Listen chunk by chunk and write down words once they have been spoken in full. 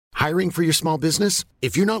Hiring for your small business?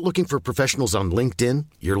 If you're not looking for professionals on LinkedIn,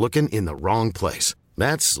 you're looking in the wrong place.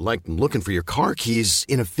 That's like looking for your car keys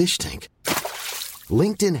in a fish tank.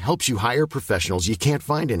 LinkedIn helps you hire professionals you can't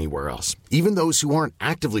find anywhere else, even those who aren't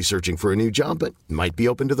actively searching for a new job but might be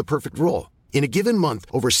open to the perfect role. In a given month,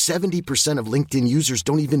 over 70% of LinkedIn users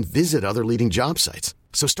don't even visit other leading job sites.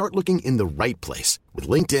 So start looking in the right place. With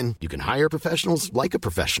LinkedIn, you can hire professionals like a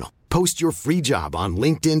professional. Post your free job on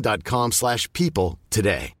linkedin.com/people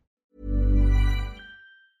today.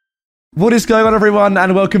 What is going on, everyone,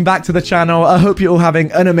 and welcome back to the channel. I hope you're all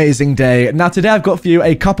having an amazing day. Now, today I've got for you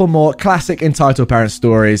a couple more classic entitled parent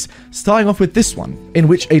stories, starting off with this one, in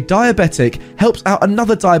which a diabetic helps out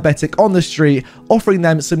another diabetic on the street, offering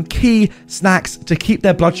them some key snacks to keep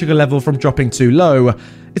their blood sugar level from dropping too low.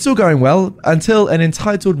 It's all going well until an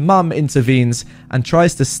entitled mum intervenes and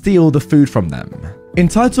tries to steal the food from them.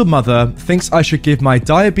 Entitled mother thinks I should give my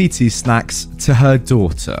diabetes snacks to her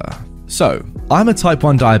daughter. So, I'm a type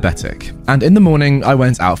 1 diabetic, and in the morning I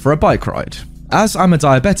went out for a bike ride. As I'm a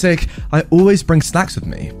diabetic, I always bring snacks with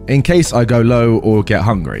me, in case I go low or get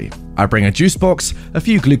hungry. I bring a juice box, a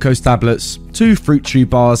few glucose tablets, 2 fruit chew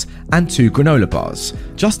bars, and 2 granola bars.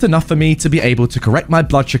 Just enough for me to be able to correct my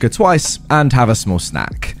blood sugar twice and have a small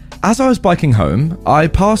snack. As I was biking home, I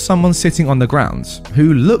passed someone sitting on the ground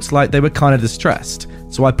who looked like they were kind of distressed,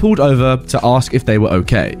 so I pulled over to ask if they were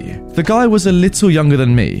okay. The guy was a little younger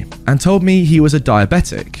than me and told me he was a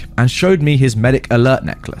diabetic and showed me his Medic Alert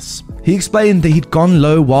necklace. He explained that he'd gone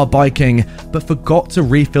low while biking but forgot to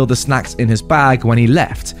refill the snacks in his bag when he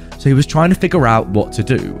left, so he was trying to figure out what to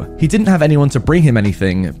do. He didn't have anyone to bring him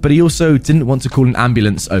anything, but he also didn't want to call an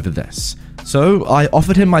ambulance over this. So I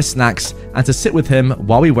offered him my snacks and to sit with him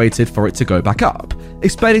while we waited for it to go back up,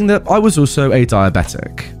 explaining that I was also a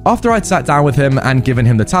diabetic. After I'd sat down with him and given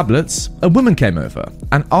him the tablets, a woman came over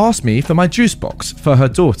and asked me for my juice box for her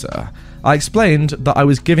daughter. I explained that I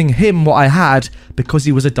was giving him what I had because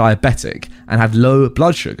he was a diabetic and had low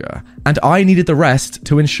blood sugar, and I needed the rest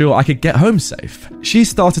to ensure I could get home safe. She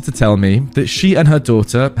started to tell me that she and her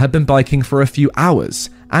daughter had been biking for a few hours,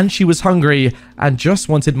 and she was hungry and just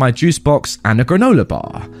wanted my juice box and a granola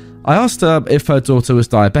bar. I asked her if her daughter was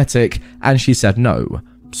diabetic, and she said no.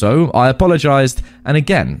 So I apologized and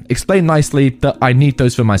again explained nicely that I need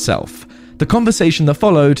those for myself. The conversation that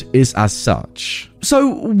followed is as such.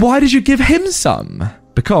 So why did you give him some?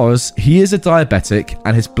 Because he is a diabetic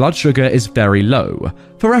and his blood sugar is very low.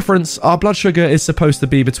 For reference, our blood sugar is supposed to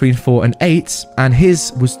be between 4 and 8, and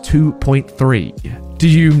his was 2.3. Do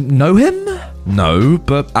you know him? No,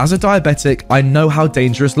 but as a diabetic, I know how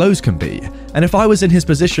dangerous lows can be. And if I was in his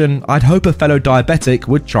position, I'd hope a fellow diabetic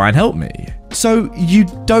would try and help me. So you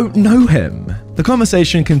don't know him? The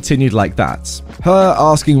conversation continued like that. Her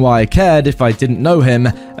asking why I cared if I didn't know him,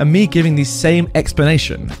 and me giving the same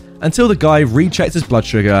explanation, until the guy rechecked his blood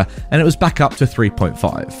sugar and it was back up to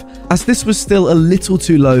 3.5. As this was still a little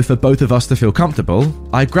too low for both of us to feel comfortable,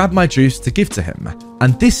 I grabbed my juice to give to him.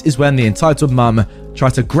 And this is when the entitled mum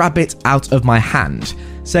tried to grab it out of my hand,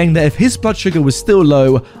 saying that if his blood sugar was still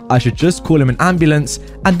low, I should just call him an ambulance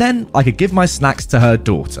and then I could give my snacks to her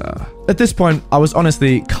daughter. At this point, I was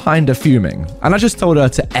honestly kinda fuming, and I just told her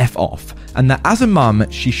to F off, and that as a mum,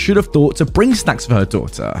 she should have thought to bring snacks for her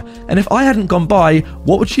daughter, and if I hadn't gone by,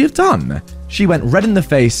 what would she have done? She went red in the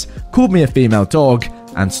face, called me a female dog,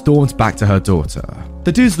 and stormed back to her daughter.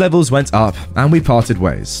 The dude's levels went up, and we parted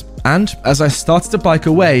ways. And as I started to bike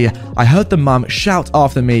away, I heard the mum shout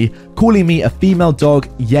after me, calling me a female dog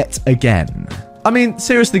yet again. I mean,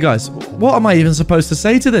 seriously guys, what am I even supposed to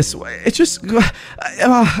say to this? It's just...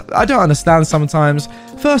 I don't understand sometimes.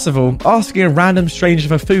 First of all, asking a random stranger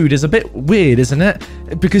for food is a bit weird, isn't it?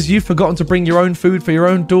 Because you've forgotten to bring your own food for your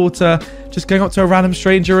own daughter, just going up to a random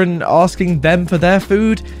stranger and asking them for their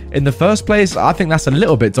food in the first place, I think that's a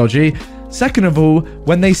little bit dodgy. Second of all,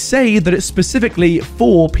 when they say that it's specifically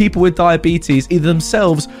for people with diabetes, either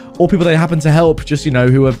themselves or people they happen to help, just,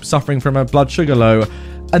 who are suffering from a blood sugar low,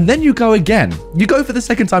 and then you go again. You go for the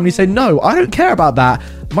second time and you say, no, I don't care about that.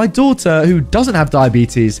 My daughter, who doesn't have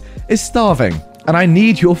diabetes, is starving, and I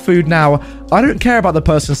need your food now. I don't care about the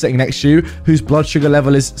person sitting next to you, whose blood sugar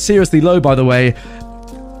level is seriously low, by the way.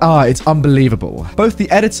 It's unbelievable. Both the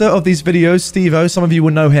editor of these videos, Steve-O, some of you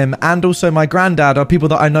will know him, and also my granddad are people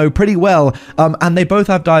that I know pretty well, and they both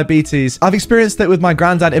have diabetes. I've experienced it with my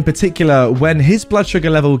granddad in particular. When his blood sugar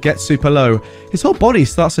level gets super low, his whole body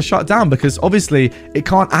starts to shut down because obviously it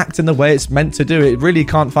can't act in the way it's meant to do. It really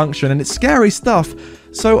can't function, and it's scary stuff.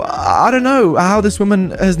 So I don't know how this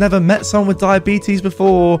woman has never met someone with diabetes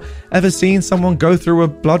before, ever seen someone go through a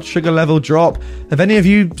blood sugar level drop. Have any of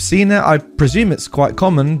you seen it? I presume it's quite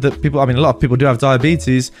common that a lot of people do have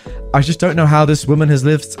diabetes. I just don't know how this woman has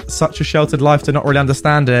lived such a sheltered life to not really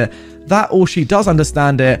understand it. That or she does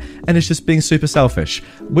understand it and is just being super selfish.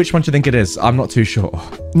 Which one do you think it is? I'm not too sure.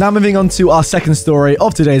 Now moving on to our second story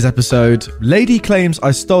of today's episode. Lady claims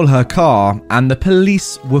I stole her car and the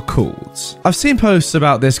police were called. I've seen posts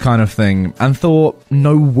about this kind of thing and thought,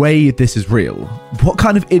 no way this is real. What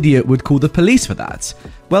kind of idiot would call the police for that?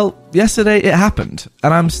 Well, yesterday it happened,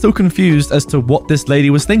 and I'm still confused as to what this lady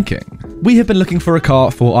was thinking. We have been looking for a car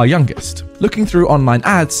for our youngest. Looking through online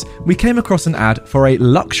ads, we came across an ad for a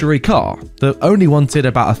luxury car that only wanted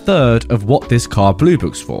about a third of what this car blue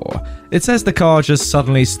books for. It says the car just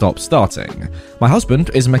suddenly stopped starting. My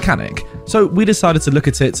husband is a mechanic, so we decided to look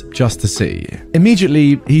at it just to see.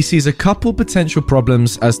 Immediately, he sees a couple potential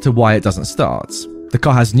problems as to why it doesn't start. The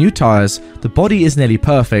car has new tyres, the body is nearly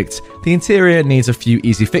perfect, the interior needs a few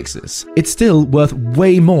easy fixes. It's still worth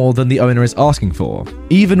way more than the owner is asking for,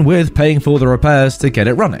 even with paying for the repairs to get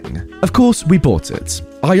it running. Of course, we bought it.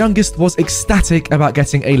 Our youngest was ecstatic about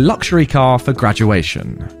getting a luxury car for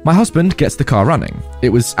graduation. My husband gets the car running.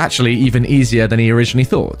 It was actually even easier than he originally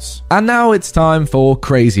thought. And now it's time for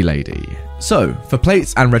Crazy Lady. So, for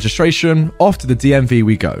plates and registration, off to the DMV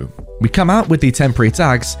we go. We come out with the temporary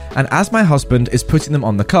tags, and as my husband is putting them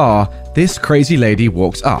on the car, this crazy lady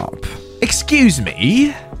walks up. Excuse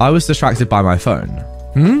me? I was distracted by my phone.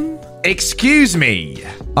 Excuse me?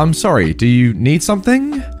 I'm sorry, do you need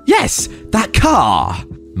something? Yes, that car.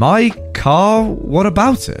 My car? What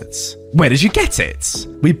about it? Where did you get it?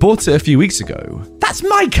 We bought it a few weeks ago. That's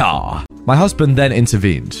my car. My husband then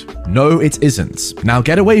intervened. No, it isn't. Now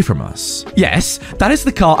get away from us. Yes, that is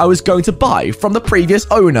the car I was going to buy from the previous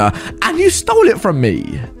owner, and you stole it from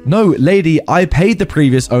me. No, lady, I paid the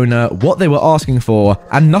previous owner what they were asking for,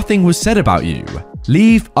 and nothing was said about you.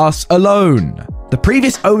 Leave us alone. The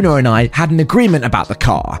previous owner and I had an agreement about the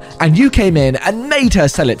car, and you came in and made her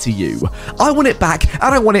sell it to you. I want it back,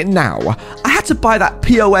 and I want it now. I had to buy that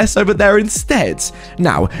POS over there instead.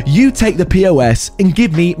 Now, you take the POS and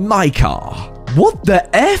give me my car. What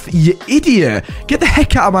the F, you idiot? Get the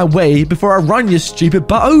heck out of my way before I run your stupid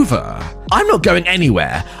butt over. I'm not going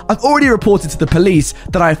anywhere. I've already reported to the police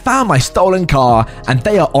that I found my stolen car and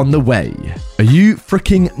they are on the way. Are you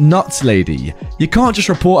freaking nuts, lady? You can't just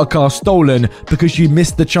report a car stolen because you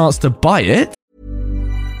missed the chance to buy it.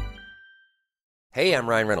 Hey, I'm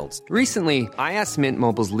Ryan Reynolds. Recently, I asked Mint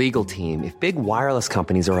Mobile's legal team if big wireless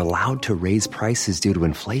companies are allowed to raise prices due to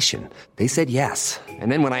inflation. They said yes.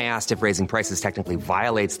 And then when I asked if raising prices technically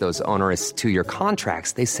violates those onerous 2-year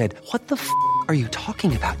contracts, they said, "What the f*** are you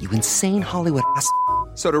talking about, you insane Hollywood ass?"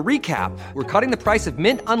 So to recap, we're cutting the price of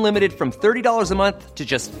Mint Unlimited from $30 a month to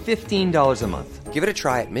just $15 a month. Give it a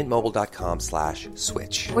try at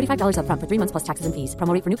mintmobile.com/switch. $45 up front for 3 months plus taxes and fees.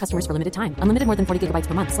 Promo rate for new customers for limited time. Unlimited more than 40 gigabytes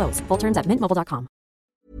per month. Slows full terms at mintmobile.com.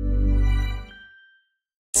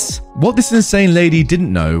 What this insane lady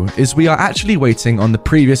didn't know is we are actually waiting on the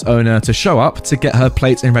previous owner to show up to get her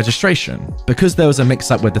plate and registration, because there was a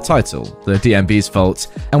mix-up with the title, the DMV's fault,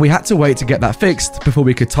 and we had to wait to get that fixed before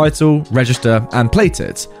we could title, register, and plate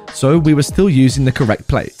it, so we were still using the correct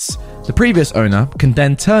plates. The previous owner can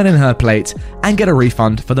then turn in her plate and get a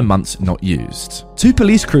refund for the months not used. 2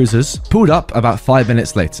 police cruisers pulled up about 5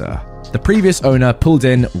 minutes later. The previous owner pulled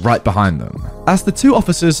in right behind them. As the 2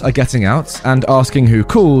 officers are getting out and asking who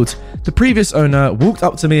called, the previous owner walked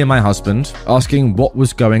up to me and my husband, asking what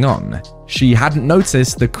was going on. She hadn't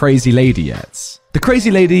noticed the crazy lady yet. The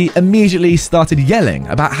crazy lady immediately started yelling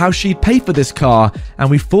about how she'd pay for this car, and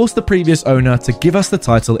we forced the previous owner to give us the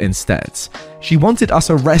title instead. She wanted us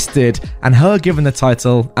arrested and her given the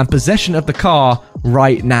title and possession of the car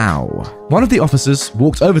right now. One of the officers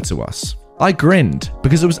walked over to us. I grinned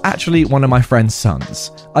because it was actually one of my friend's sons.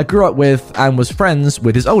 I grew up with and was friends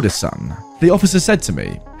with his oldest son. The officer said to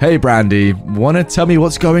me, "Hey Brandy, wanna tell me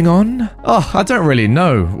what's going on?" "Oh, I don't really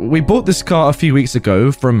know. We bought this car a few weeks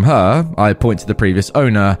ago from her," I point to the previous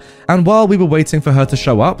owner, "and while we were waiting for her to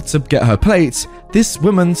show up to get her plate, this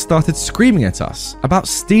woman started screaming at us about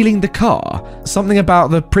stealing the car. Something about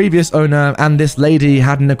the previous owner and this lady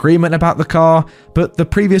had an agreement about the car, but the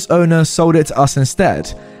previous owner sold it to us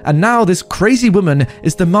instead. And now this crazy woman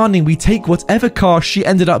is demanding we take whatever car she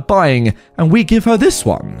ended up buying and we give her this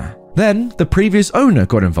one." Then the previous owner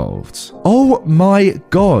got involved. Oh my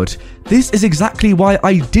god, this is exactly why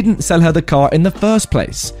I didn't sell her the car in the first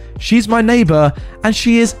place. She's my neighbor and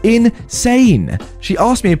she is insane. She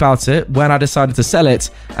asked me about it when I decided to sell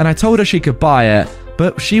it, and I told her she could buy it,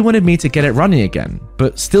 but she wanted me to get it running again,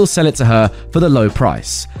 but still sell it to her for the low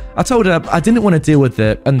price. I told her I didn't want to deal with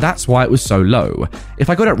it, and that's why it was so low. If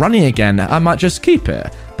I got it running again, I might just keep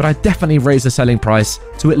it, but I definitely raised the selling price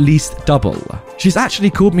to at least double. She's actually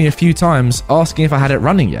called me a few times asking if I had it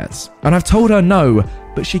running yet, and I've told her no,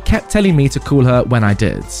 but she kept telling me to call her when I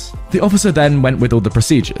did. The officer then went with all the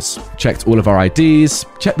procedures, checked all of our IDs,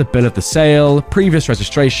 checked the bill of the sale, previous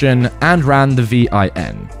registration, and ran the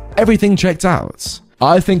VIN. Everything checked out.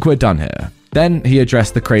 I think we're done here. Then he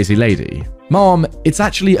addressed the crazy lady. Mom, it's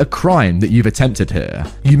actually a crime that you've attempted here.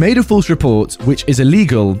 You made a false report, which is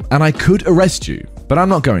illegal, and I could arrest you, but I'm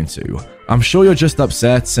not going to. I'm sure you're just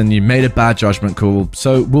upset and you made a bad judgment call,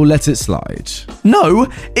 so we'll let it slide.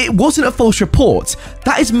 No, it wasn't a false report.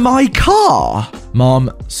 That is my car. Mom,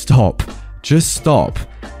 stop. Just stop.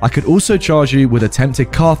 I could also charge you with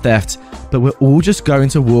attempted car theft, but we're all just going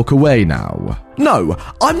to walk away now. No,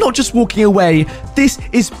 I'm not just walking away. This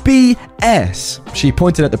is BS. She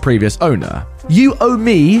pointed at the previous owner. You owe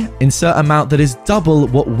me insert amount that is double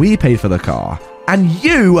what we paid for the car. And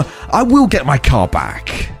I will get my car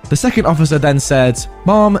back. The second officer then said,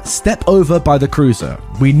 Mom, step over by the cruiser.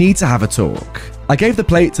 We need to have a talk. I gave the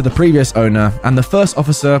plate to the previous owner, and the first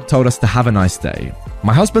officer told us to have a nice day.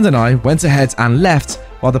 My husband and I went ahead and left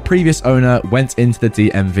while the previous owner went into the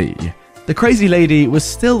DMV. The crazy lady was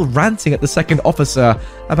still ranting at the second officer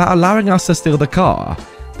about allowing us to steal the car.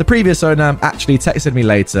 The previous owner actually texted me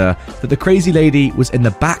later that the crazy lady was in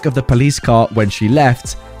the back of the police car when she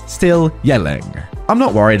left, still yelling. I'm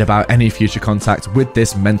not worried about any future contact with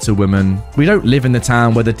this mental woman. We don't live in the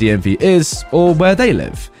town where the DMV is or where they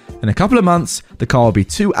live. In a couple of months, the car will be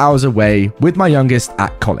 2 hours away with my youngest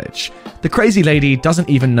at college. The crazy lady doesn't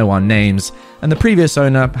even know our names, and the previous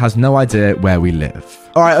owner has no idea where we live.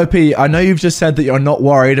 All right, OP, I know you've just said that you're not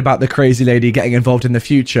worried about the crazy lady getting involved in the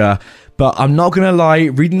future, but I'm not going to lie,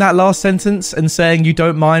 reading that last sentence and saying you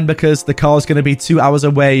don't mind because the car's going to be 2 hours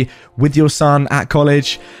away with your son at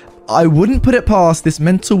college, I wouldn't put it past this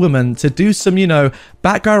mental woman to do some,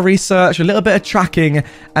 background research, a little bit of tracking,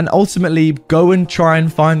 and ultimately go and try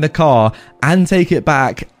and find the car and take it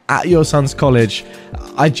back at your son's college.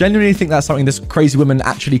 I genuinely think that's something this crazy woman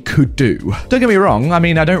actually could do. Don't get me wrong,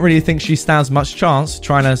 I don't really think she stands much chance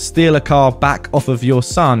trying to steal a car back off of your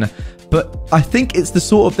son, but I think it's the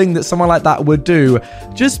sort of thing that someone like that would do.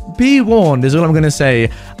 Just be warned is all I'm going to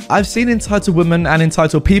say. I've seen entitled women and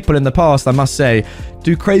entitled people in the past, I must say,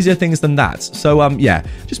 do crazier things than that. So,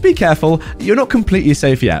 just be careful. You're not completely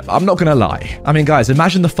safe yet. I'm not going to lie. Guys,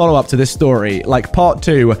 imagine the follow-up to this story, like part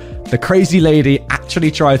 2, the crazy lady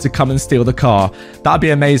actually tried to come and steal the car. That'd be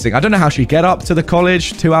amazing. I don't know how she'd get up to the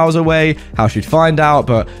college 2 hours away, how she'd find out,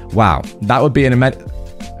 but wow, that would be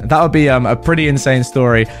a pretty insane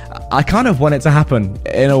story. I kind of want it to happen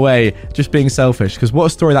in a way, just being selfish, because what a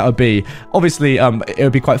story that would be. Obviously, it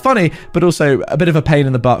would be quite funny, but also a bit of a pain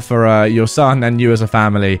in the butt for your son and you as a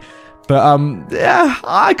family. But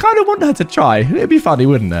I kind of want her to try. It'd be funny,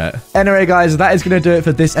 wouldn't it? Anyway, guys, that is going to do it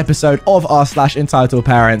for this episode of r/entitled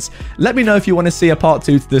parents. Let me know if you want to see a part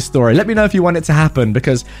 2 to this story. Let me know if you want it to happen,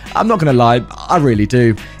 because I'm not going to lie, I really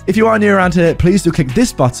do. If you are new around here, please do click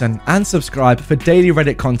this button and subscribe for daily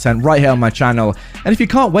Reddit content right here on my channel. And if you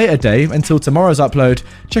can't wait a day until tomorrow's upload,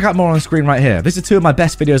 check out more on screen right here. These are 2 of my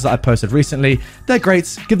best videos that I've posted recently. They're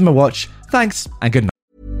great. Give them a watch. Thanks, and good night.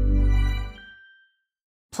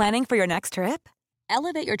 Planning for your next trip?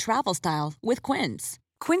 Elevate your travel style with Quince.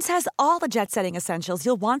 Quince has all the jet-setting essentials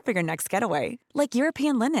you'll want for your next getaway, like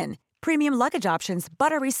European linen, premium luggage options,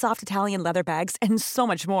 buttery soft Italian leather bags, and so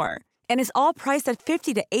much more. And is all priced at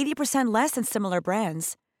 50 to 80% less than similar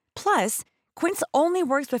brands. Plus, Quince only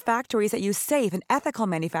works with factories that use safe and ethical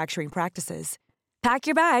manufacturing practices. Pack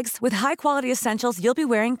your bags with high-quality essentials you'll be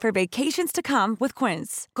wearing for vacations to come with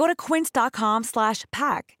Quince. Go to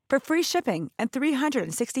quince.com/pack for free shipping and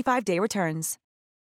 365-day returns.